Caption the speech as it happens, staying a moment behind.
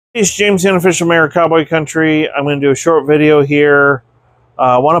It's James, the unofficial mayor of Cowboy Country. I'm going to do a short video here.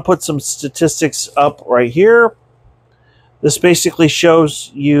 I want to put some statistics up right here. This basically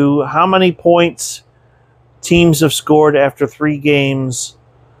shows you how many points teams have scored after 3 games.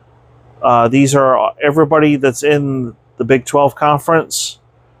 These are everybody that's in the Big 12 conference.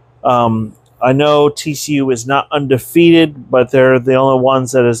 I know TCU is not undefeated, but they're the only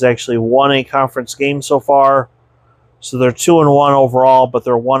ones that has actually won a conference game so far. So they're 2-1 overall, but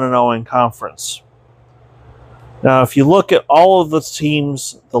they're 1-0 in conference. Now, if you look at all of the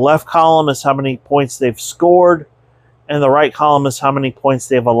teams, the left column is how many points they've scored, and the right column is how many points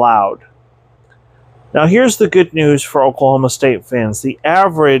they've allowed. Now, here's the good news for Oklahoma State fans. The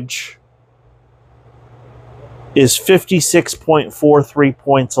average is 56.43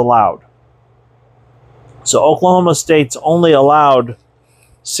 points allowed. So Oklahoma State's only allowed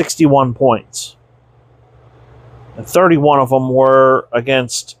 61 points. And 31 of them were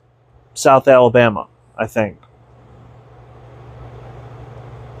against South Alabama, I think.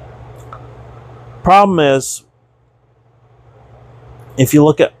 Problem is, if you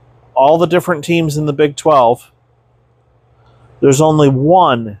look at all the different teams in the Big 12, there's only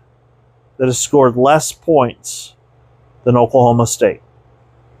one that has scored less points than Oklahoma State.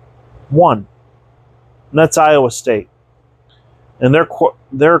 One. And that's Iowa State. And their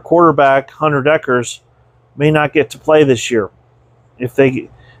quarterback, Hunter Dekkers, may not get to play this year if the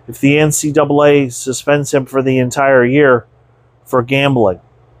NCAA suspends him for the entire year for gambling.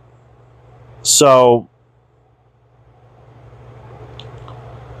 So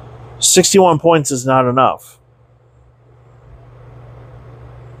 61 points is not enough.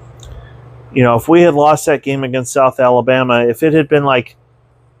 You know, if we had lost that game against South Alabama, if it had been like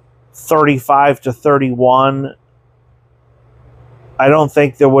 35-31, I don't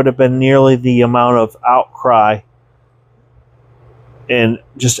think there would have been nearly the amount of outcry and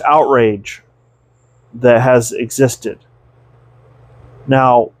just outrage that has existed.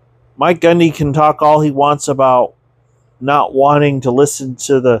 Now, Mike Gundy can talk all he wants about not wanting to listen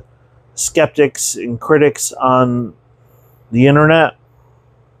to the skeptics and critics on the internet,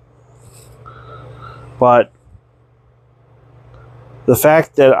 but the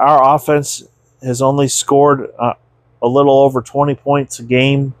fact that our offense has only scored a little over 20 points a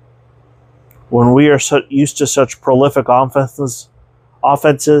game when we are used to such prolific offenses.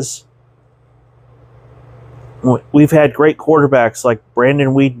 We've had great quarterbacks like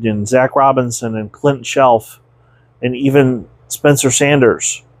Brandon Weeden, Zach Robinson, and Clint Shelf, and even Spencer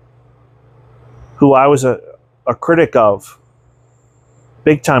Sanders, who I was a critic of,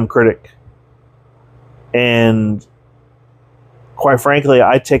 big-time critic. And quite frankly,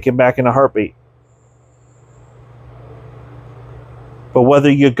 I'd take him back in a heartbeat. But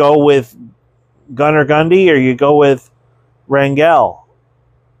whether you go with Gunnar Gundy or you go with Rangel,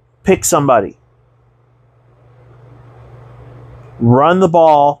 pick somebody. Run the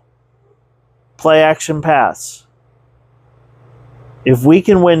ball, play action pass. If we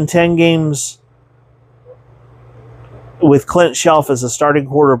can win 10 games with Clint Shelf as a starting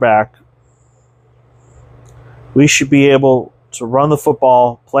quarterback, we should be able to run the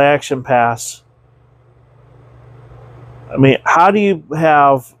football, play action pass. I mean, how do you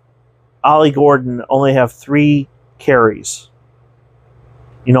have Ollie Gordon only have 3 carries?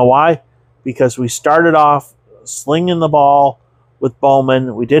 You know why? Because we started off slinging the ball with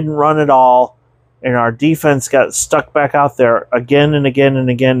Bowman. We didn't run it all, and our defense got stuck back out there again and again and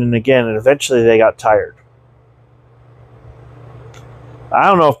again and again, and eventually they got tired. I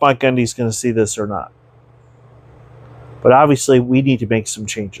don't know if Mike Gundy's going to see this or not, but obviously we need to make some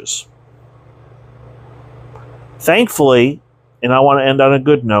changes. Thankfully, and I want to end on a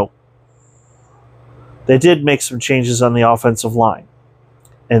good note, they did make some changes on the offensive line,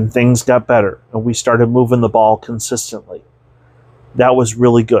 and things got better, and we started moving the ball consistently. That was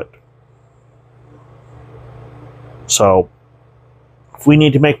really good. So, if we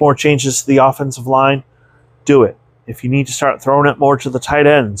need to make more changes to the offensive line, do it. If you need to start throwing it more to the tight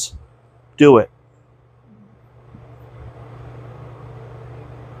ends, do it.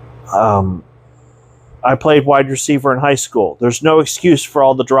 I played wide receiver in high school. There's no excuse for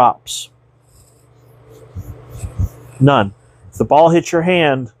all the drops. None. If the ball hits your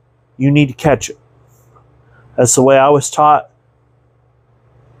hand, you need to catch it. That's the way I was taught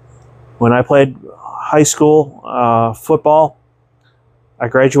when I played high school football. I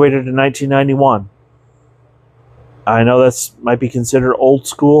graduated in 1991. I know that might be considered old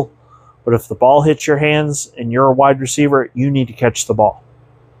school, but if the ball hits your hands and you're a wide receiver, you need to catch the ball.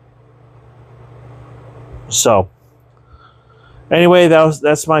 So, anyway,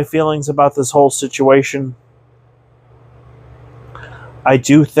 that's my feelings about this whole situation. I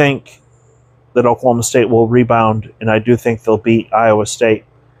do think that Oklahoma State will rebound, and I do think they'll beat Iowa State.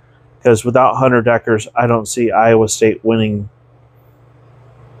 Because without Hunter Dekkers, I don't see Iowa State winning.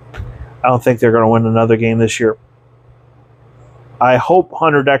 I don't think they're going to win another game this year. I hope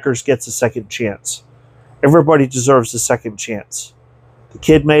Hunter Dekkers gets a second chance. Everybody deserves a second chance. The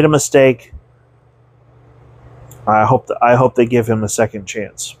kid made a mistake. I hope they give him a second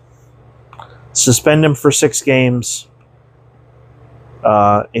chance. Suspend him for 6 games.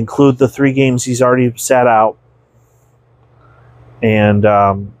 Include the 3 games he's already sat out. And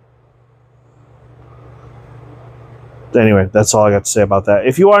anyway, that's all I got to say about that.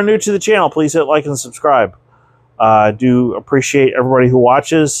 If you are new to the channel, please hit like and subscribe. I do appreciate everybody who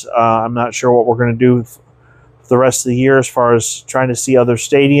watches. I'm not sure what we're going to do for the rest of the year as far as trying to see other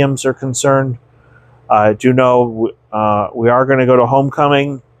stadiums are concerned. I do know we are going to go to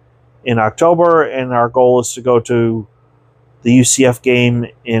homecoming in October, and our goal is to go to the UCF game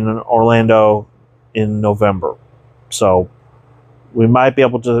in Orlando in November. So we might be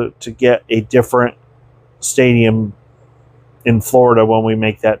able to get a different stadium in Florida when we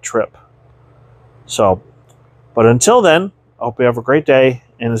make that trip. So, but until then, I hope you have a great day,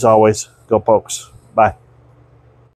 and as always, go Pokes. Bye.